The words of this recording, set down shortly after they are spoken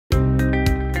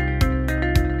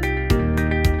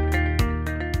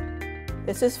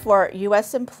This is for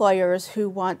U.S. employers who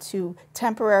want to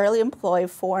temporarily employ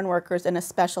foreign workers in a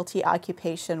specialty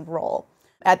occupation role.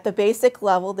 At the basic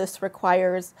level, this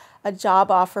requires a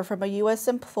job offer from a U.S.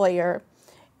 employer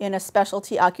in a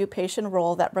specialty occupation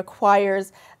role that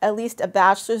requires at least a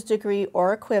bachelor's degree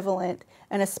or equivalent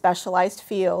in a specialized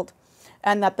field,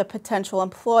 and that the potential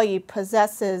employee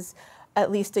possesses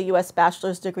at least a U.S.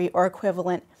 bachelor's degree or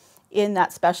equivalent in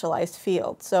that specialized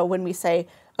field. So when we say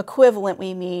equivalent,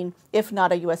 we mean if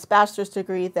not a U.S. bachelor's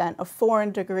degree, then a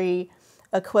foreign degree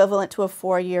equivalent to a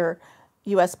 4-year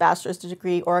U.S. bachelor's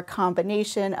degree, or a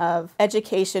combination of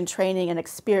education, training, and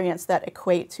experience that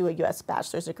equate to a U.S.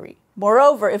 bachelor's degree.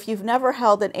 Moreover, if you've never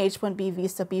held an H-1B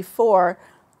visa before,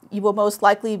 you will most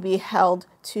likely be held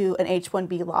to an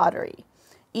H-1B lottery.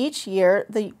 Each year,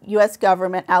 the U.S.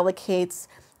 government allocates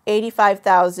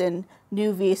 85,000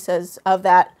 new visas. Of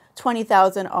that,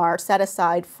 20,000 are set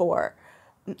aside for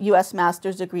U.S.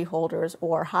 master's degree holders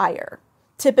or higher.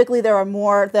 Typically, there are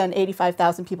more than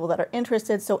 85,000 people that are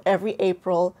interested, so every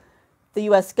April, the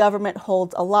U.S. government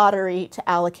holds a lottery to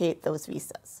allocate those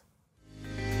visas.